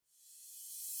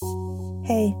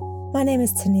Hey, my name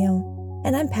is Tennille,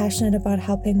 and I'm passionate about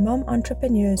helping mom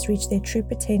entrepreneurs reach their true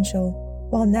potential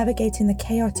while navigating the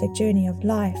chaotic journey of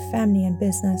life, family, and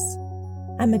business.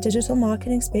 I'm a digital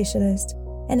marketing specialist,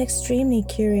 an extremely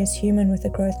curious human with a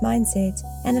growth mindset,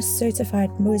 and a certified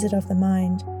wizard of the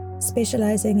mind,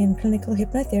 specializing in clinical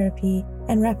hypnotherapy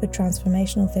and rapid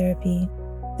transformational therapy.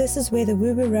 This is where the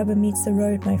woo-woo rubber meets the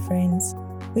road, my friends.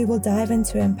 We will dive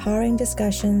into empowering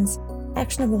discussions,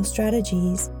 actionable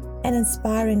strategies, and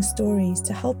inspiring stories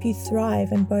to help you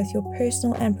thrive in both your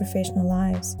personal and professional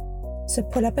lives. So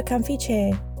pull up a comfy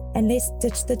chair and let's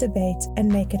ditch the debate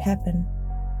and make it happen.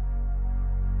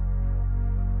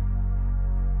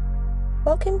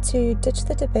 Welcome to Ditch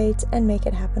the Debate and Make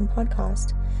It Happen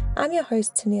podcast. I'm your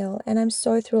host, Tennille, and I'm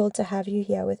so thrilled to have you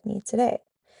here with me today.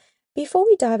 Before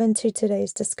we dive into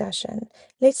today's discussion,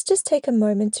 let's just take a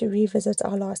moment to revisit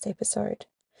our last episode.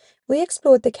 We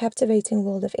explored the captivating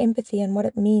world of empathy and what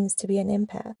it means to be an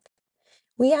empath.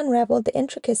 We unraveled the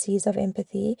intricacies of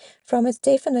empathy from its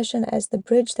definition as the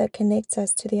bridge that connects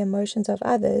us to the emotions of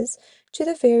others to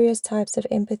the various types of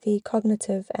empathy,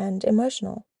 cognitive and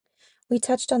emotional. We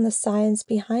touched on the science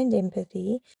behind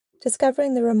empathy,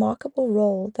 discovering the remarkable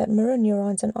role that mirror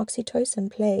neurons and oxytocin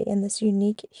play in this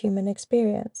unique human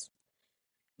experience.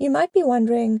 You might be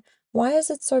wondering, why is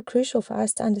it so crucial for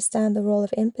us to understand the role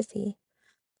of empathy?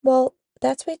 Well,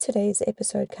 that's where today's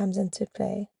episode comes into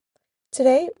play.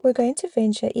 Today, we're going to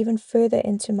venture even further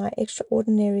into my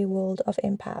extraordinary world of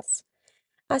empaths,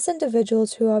 us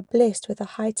individuals who are blessed with a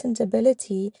heightened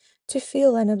ability to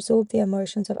feel and absorb the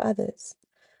emotions of others.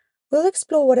 We'll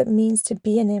explore what it means to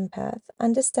be an empath,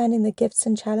 understanding the gifts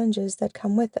and challenges that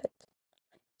come with it.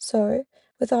 So,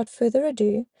 without further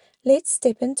ado, let's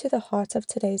step into the heart of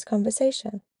today's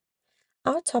conversation.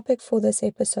 Our topic for this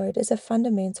episode is a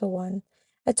fundamental one,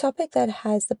 a topic that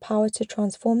has the power to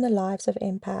transform the lives of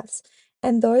empaths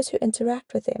and those who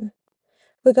interact with them.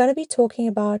 We're going to be talking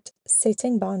about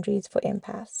setting boundaries for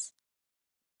empaths.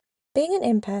 Being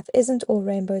an empath isn't all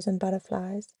rainbows and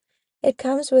butterflies. It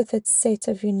comes with its set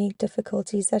of unique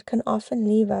difficulties that can often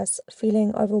leave us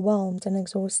feeling overwhelmed and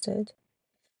exhausted.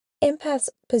 Empaths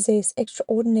possess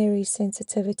extraordinary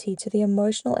sensitivity to the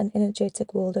emotional and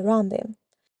energetic world around them.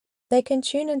 They can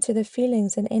tune into the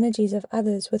feelings and energies of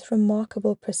others with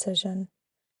remarkable precision.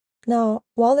 Now,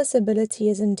 while this ability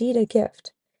is indeed a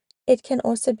gift, it can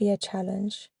also be a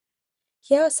challenge.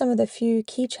 Here are some of the few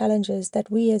key challenges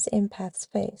that we as empaths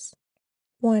face.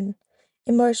 1.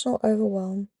 Emotional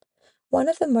overwhelm. One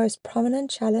of the most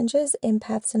prominent challenges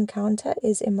empaths encounter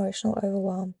is emotional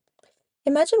overwhelm.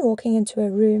 Imagine walking into a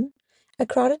room, a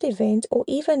crowded event, or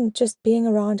even just being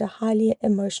around a highly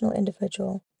emotional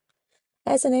individual.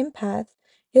 As an empath,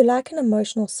 you're like an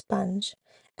emotional sponge,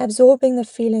 absorbing the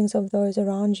feelings of those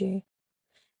around you.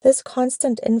 This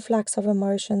constant influx of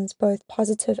emotions, both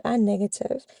positive and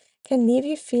negative, can leave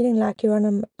you feeling like you're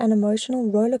on an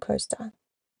emotional roller coaster.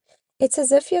 It's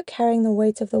as if you're carrying the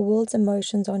weight of the world's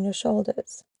emotions on your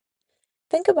shoulders.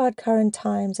 Think about current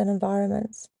times and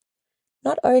environments.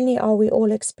 Not only are we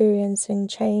all experiencing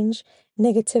change,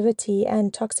 negativity,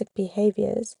 and toxic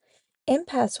behaviors,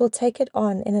 empaths will take it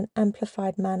on in an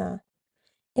amplified manner.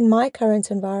 In my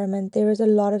current environment, there is a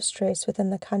lot of stress within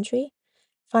the country,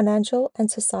 financial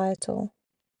and societal.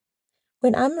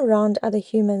 When I'm around other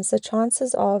humans, the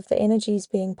chances of the energies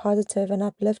being positive and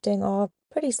uplifting are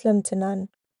pretty slim to none.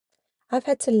 I've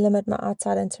had to limit my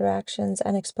outside interactions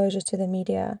and exposure to the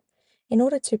media in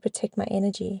order to protect my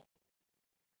energy.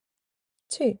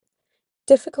 2.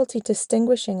 Difficulty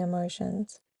distinguishing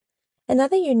emotions.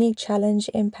 Another unique challenge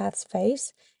empaths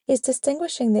face is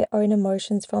distinguishing their own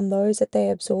emotions from those that they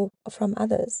absorb from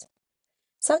others.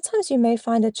 Sometimes you may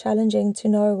find it challenging to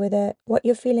know whether what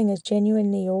you're feeling is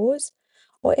genuinely yours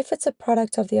or if it's a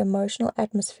product of the emotional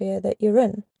atmosphere that you're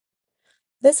in.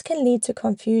 This can lead to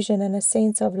confusion and a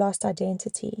sense of lost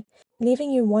identity, leaving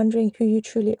you wondering who you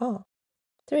truly are.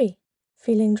 3.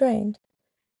 Feeling drained.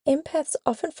 Empaths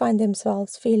often find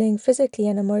themselves feeling physically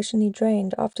and emotionally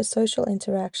drained after social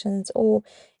interactions or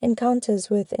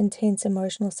encounters with intense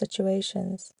emotional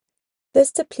situations.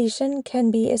 This depletion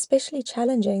can be especially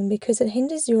challenging because it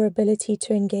hinders your ability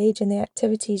to engage in the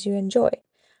activities you enjoy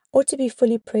or to be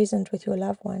fully present with your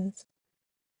loved ones.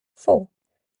 4.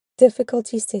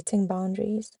 Difficulty setting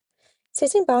boundaries.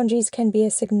 Setting boundaries can be a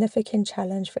significant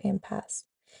challenge for empaths.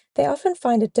 They often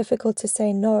find it difficult to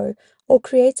say no or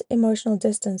create emotional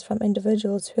distance from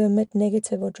individuals who emit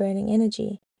negative or draining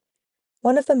energy.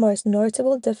 One of the most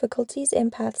notable difficulties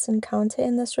empaths encounter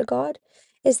in this regard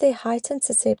is their heightened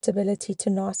susceptibility to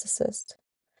narcissists.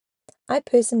 I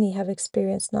personally have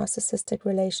experienced narcissistic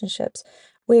relationships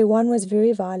where one was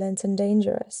very violent and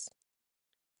dangerous.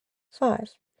 5.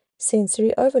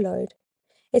 Sensory overload.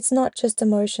 It's not just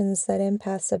emotions that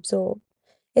empaths absorb,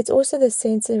 it's also the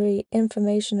sensory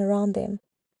information around them.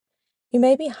 You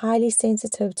may be highly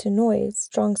sensitive to noise,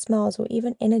 strong smells, or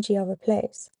even energy of a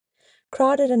place.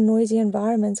 Crowded and noisy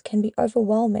environments can be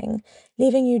overwhelming,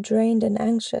 leaving you drained and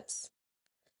anxious.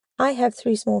 I have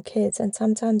 3 small kids, and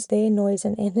sometimes their noise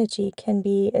and energy can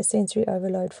be a sensory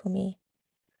overload for me.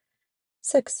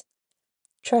 6.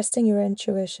 Trusting your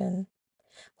intuition.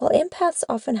 While empaths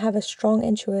often have a strong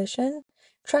intuition,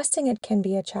 trusting it can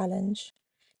be a challenge.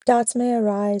 Doubts may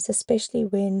arise, especially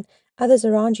when others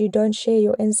around you don't share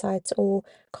your insights or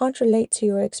can't relate to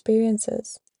your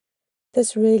experiences.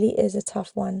 This really is a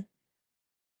tough one.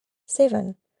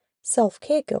 7.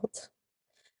 Self-care guilt.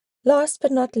 Last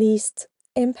but not least,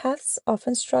 empaths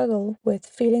often struggle with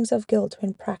feelings of guilt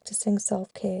when practicing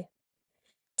self-care.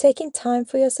 Taking time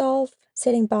for yourself,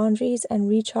 setting boundaries, and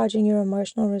recharging your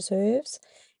emotional reserves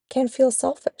can feel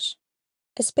selfish,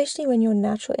 especially when your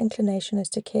natural inclination is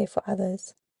to care for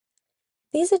others.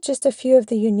 These are just a few of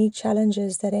the unique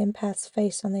challenges that empaths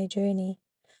face on their journey.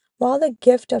 While the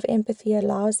gift of empathy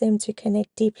allows them to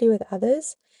connect deeply with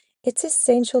others, it's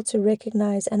essential to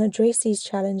recognize and address these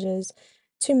challenges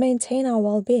to maintain our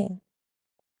well-being.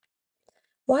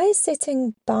 Why is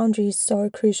setting boundaries so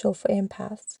crucial for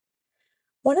empaths?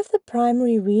 One of the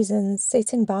primary reasons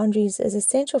setting boundaries is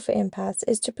essential for empaths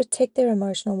is to protect their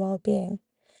emotional well-being.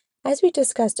 As we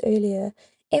discussed earlier,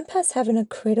 empaths have an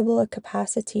incredible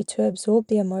capacity to absorb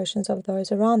the emotions of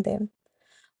those around them.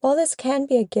 While this can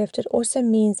be a gift, it also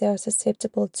means they are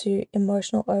susceptible to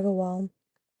emotional overwhelm.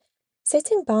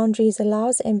 Setting boundaries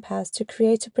allows empaths to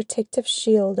create a protective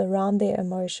shield around their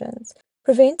emotions,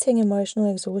 preventing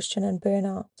emotional exhaustion and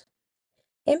burnout.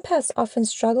 Empaths often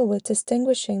struggle with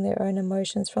distinguishing their own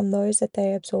emotions from those that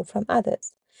they absorb from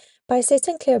others. By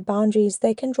setting clear boundaries,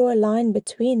 they can draw a line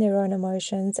between their own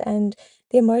emotions and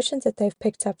the emotions that they've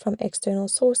picked up from external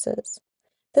sources.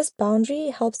 This boundary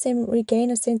helps them regain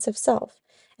a sense of self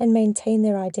and maintain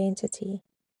their identity.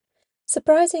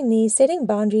 Surprisingly, setting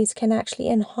boundaries can actually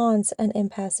enhance an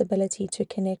empath's ability to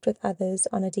connect with others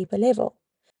on a deeper level.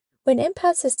 When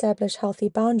empaths establish healthy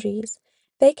boundaries,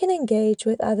 they can engage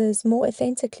with others more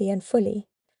authentically and fully.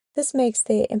 This makes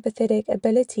their empathetic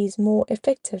abilities more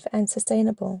effective and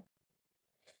sustainable.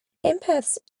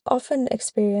 Empaths often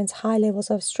experience high levels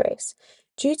of stress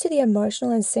due to the emotional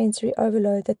and sensory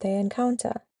overload that they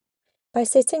encounter. By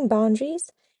setting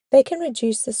boundaries, they can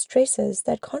reduce the stresses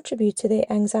that contribute to their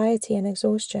anxiety and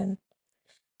exhaustion.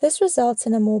 This results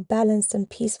in a more balanced and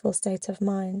peaceful state of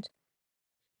mind.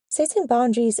 Setting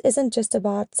boundaries isn't just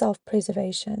about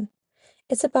self-preservation.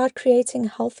 It's about creating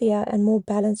healthier and more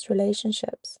balanced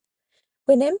relationships.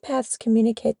 When empaths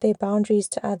communicate their boundaries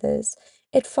to others,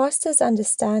 it fosters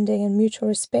understanding and mutual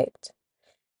respect.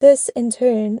 This, in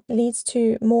turn, leads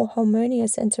to more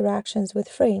harmonious interactions with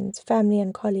friends, family,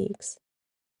 and colleagues.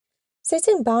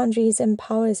 Setting boundaries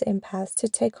empowers empaths to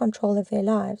take control of their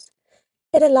lives.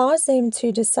 It allows them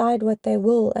to decide what they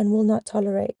will and will not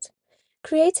tolerate,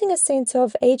 creating a sense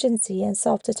of agency and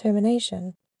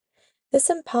self-determination. This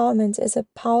empowerment is a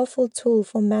powerful tool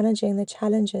for managing the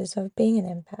challenges of being an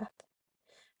empath.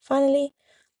 Finally,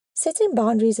 setting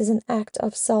boundaries is an act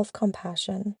of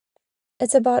self-compassion.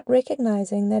 It's about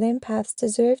recognizing that empaths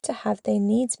deserve to have their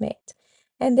needs met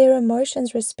and their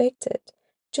emotions respected,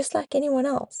 just like anyone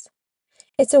else.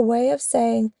 It's a way of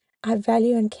saying, I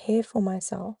value and care for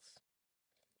myself.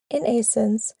 In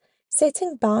essence,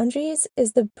 setting boundaries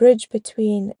is the bridge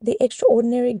between the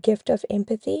extraordinary gift of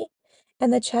empathy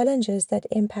and the challenges that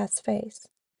empaths face.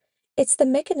 It's the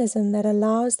mechanism that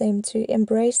allows them to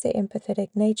embrace their empathetic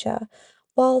nature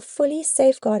while fully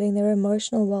safeguarding their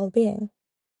emotional well-being.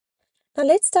 Now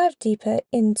let's dive deeper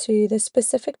into the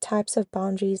specific types of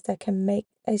boundaries that can make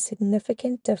a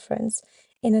significant difference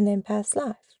in an empath's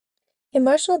life.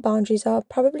 Emotional boundaries are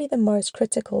probably the most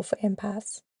critical for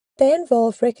empaths. They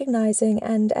involve recognizing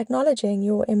and acknowledging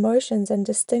your emotions and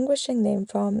distinguishing them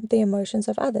from the emotions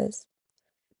of others.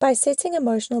 By setting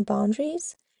emotional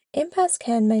boundaries, empaths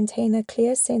can maintain a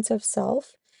clear sense of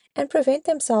self and prevent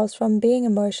themselves from being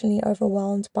emotionally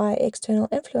overwhelmed by external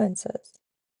influences.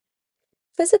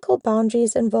 Physical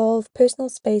boundaries involve personal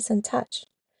space and touch.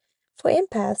 For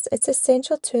empaths, it's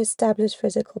essential to establish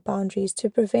physical boundaries to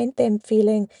prevent them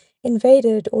feeling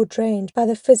invaded or drained by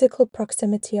the physical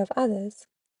proximity of others.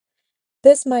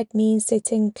 This might mean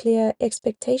setting clear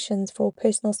expectations for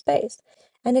personal space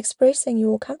and expressing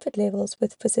your comfort levels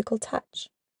with physical touch.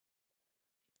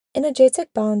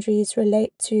 Energetic boundaries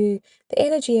relate to the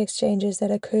energy exchanges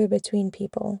that occur between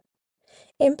people.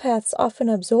 Empaths often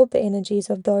absorb the energies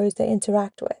of those they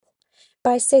interact with.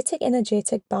 By setting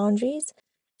energetic boundaries,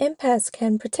 empaths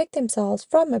can protect themselves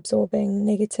from absorbing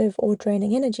negative or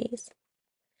draining energies.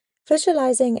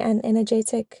 Visualizing an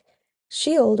energetic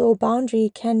shield or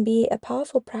boundary can be a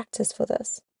powerful practice for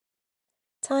this.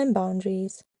 Time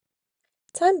boundaries.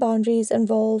 Time boundaries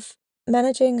involve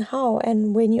managing how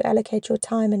and when you allocate your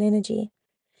time and energy.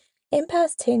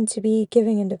 Empaths tend to be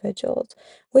giving individuals,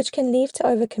 which can lead to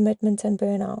overcommitment and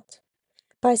burnout.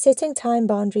 By setting time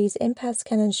boundaries, empaths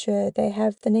can ensure they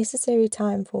have the necessary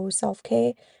time for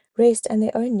self-care, rest, and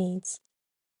their own needs.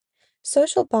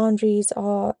 Social boundaries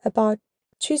are about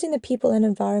choosing the people and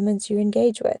environments you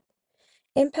engage with.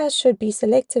 Empaths should be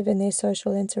selective in their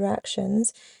social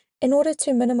interactions in order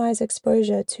to minimize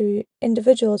exposure to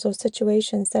individuals or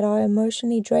situations that are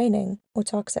emotionally draining or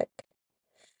toxic.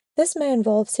 This may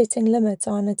involve setting limits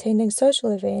on attending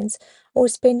social events or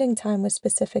spending time with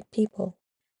specific people.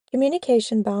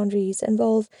 Communication boundaries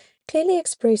involve clearly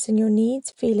expressing your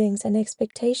needs, feelings, and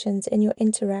expectations in your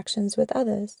interactions with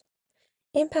others.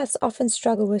 Empaths often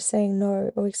struggle with saying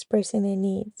no or expressing their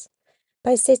needs.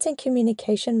 By setting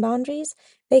communication boundaries,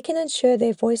 they can ensure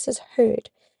their voice is heard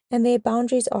and their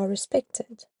boundaries are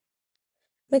respected.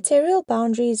 Material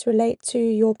boundaries relate to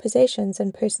your possessions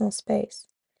and personal space.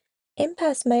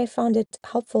 Empaths may have found it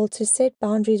helpful to set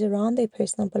boundaries around their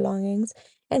personal belongings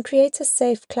and create a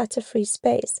safe, clutter-free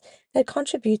space that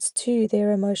contributes to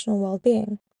their emotional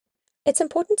well-being. It's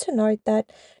important to note that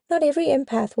not every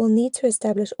empath will need to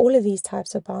establish all of these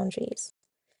types of boundaries.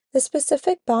 The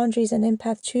specific boundaries an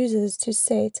empath chooses to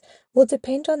set will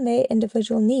depend on their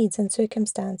individual needs and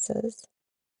circumstances.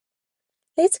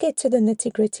 Let's get to the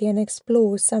nitty-gritty and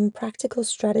explore some practical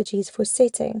strategies for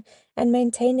setting and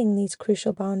maintaining these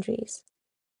crucial boundaries.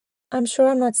 I'm sure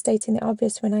I'm not stating the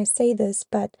obvious when I say this,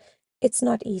 but it's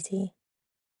not easy.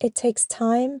 It takes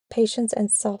time, patience,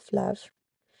 and self-love.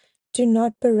 Do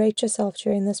not berate yourself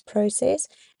during this process,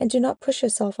 and do not push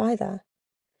yourself either.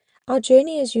 Our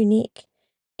journey is unique,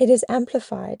 it is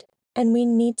amplified, and we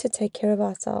need to take care of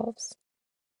ourselves.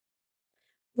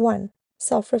 1.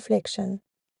 Self-reflection.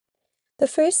 The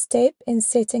first step in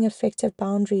setting effective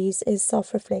boundaries is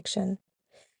self-reflection.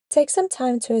 Take some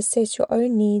time to assess your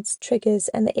own needs, triggers,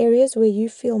 and the areas where you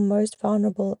feel most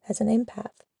vulnerable as an empath.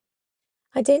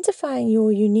 Identifying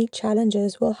your unique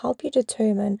challenges will help you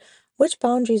determine which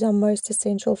boundaries are most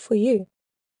essential for you.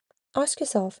 Ask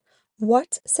yourself,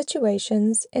 what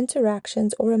situations,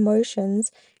 interactions, or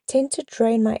emotions tend to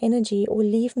drain my energy or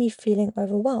leave me feeling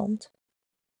overwhelmed?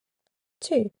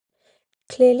 2.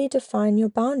 Clearly define your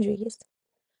boundaries.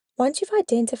 Once you've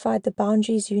identified the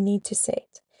boundaries you need to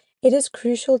set, it is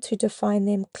crucial to define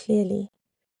them clearly.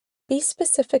 Be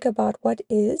specific about what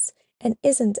is and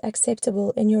isn't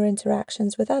acceptable in your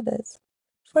interactions with others.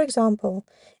 For example,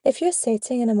 if you're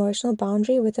setting an emotional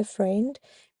boundary with a friend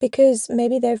because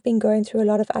maybe they've been going through a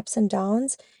lot of ups and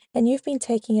downs and you've been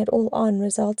taking it all on,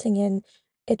 resulting in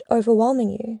it overwhelming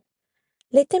you,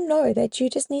 let them know that you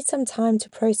just need some time to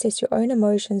process your own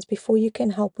emotions before you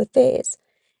can help with theirs,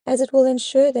 as it will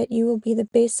ensure that you will be the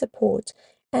best support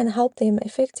and help them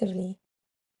effectively.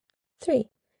 3.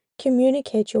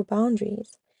 Communicate your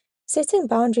boundaries. Setting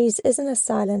boundaries isn't a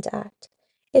silent act.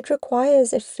 It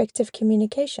requires effective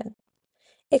communication.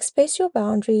 Express your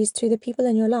boundaries to the people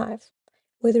in your life,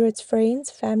 whether it's friends,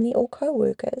 family, or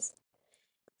co-workers.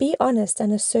 Be honest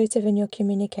and assertive in your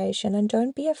communication and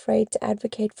don't be afraid to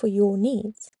advocate for your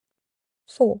needs.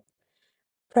 4.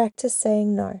 Practice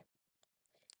saying no.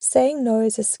 Saying no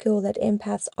is a skill that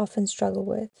empaths often struggle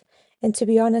with, and to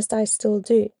be honest, I still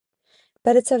do.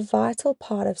 But it's a vital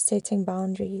part of setting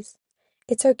boundaries.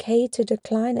 It's okay to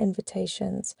decline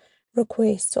invitations,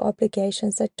 requests, or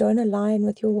obligations that don't align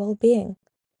with your well-being.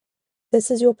 This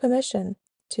is your permission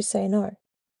to say no.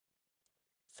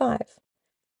 5.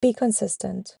 Be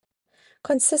consistent.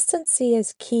 Consistency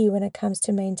is key when it comes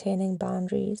to maintaining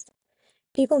boundaries.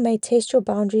 People may test your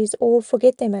boundaries or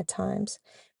forget them at times,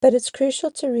 but it's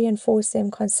crucial to reinforce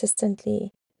them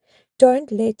consistently.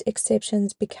 Don't let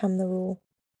exceptions become the rule.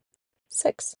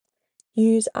 6.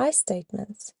 Use I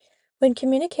statements. When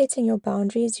communicating your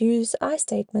boundaries, use I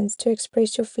statements to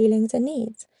express your feelings and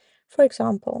needs. For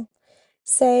example,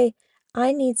 say,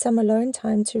 I need some alone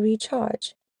time to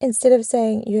recharge, instead of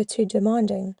saying you're too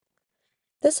demanding.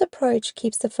 This approach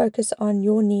keeps the focus on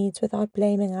your needs without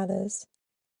blaming others.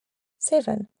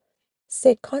 7.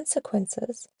 Set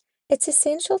consequences. It's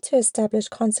essential to establish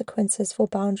consequences for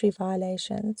boundary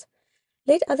violations.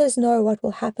 Let others know what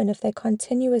will happen if they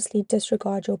continuously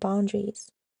disregard your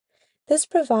boundaries. This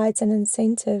provides an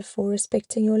incentive for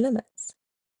respecting your limits.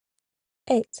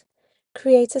 8.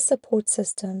 Create a support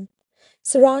system.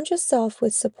 Surround yourself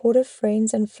with supportive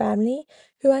friends and family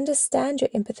who understand your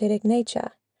empathetic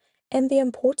nature and the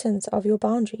importance of your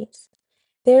boundaries.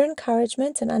 Their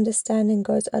encouragement and understanding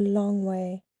goes a long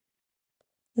way.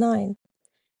 9.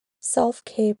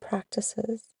 Self-care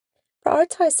practices.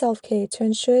 Prioritize self-care to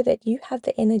ensure that you have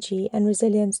the energy and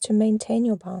resilience to maintain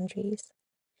your boundaries.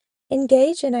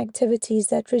 Engage in activities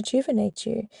that rejuvenate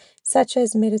you, such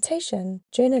as meditation,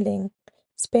 journaling,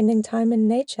 spending time in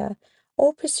nature,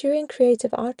 or pursuing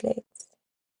creative outlets.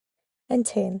 And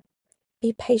 10.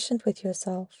 Be patient with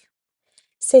yourself.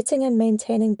 Setting and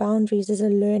maintaining boundaries is a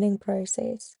learning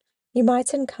process. You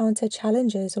might encounter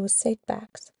challenges or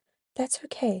setbacks. That's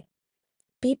okay.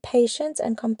 Be patient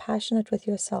and compassionate with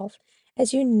yourself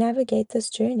as you navigate this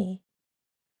journey.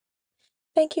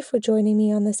 Thank you for joining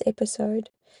me on this episode.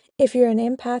 If you're an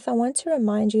empath, I want to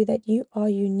remind you that you are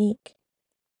unique.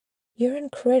 You're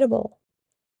incredible.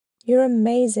 You're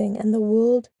amazing, and the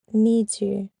world needs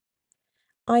you.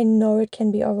 I know it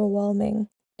can be overwhelming,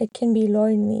 it can be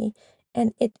lonely,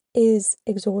 and it is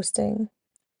exhausting.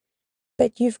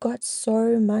 But you've got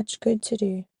so much good to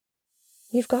do.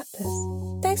 You've got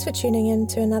this. Thanks for tuning in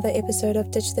to another episode of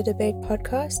Ditch the Debate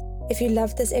podcast. If you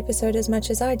loved this episode as much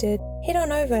as I did, head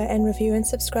on over and review and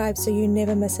subscribe so you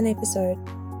never miss an episode.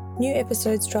 New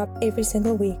episodes drop every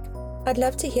single week. I'd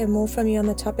love to hear more from you on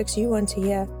the topics you want to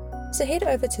hear. So head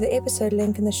over to the episode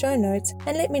link in the show notes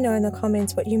and let me know in the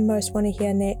comments what you most want to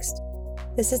hear next.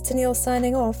 This is Tennille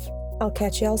signing off. I'll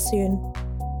catch y'all soon.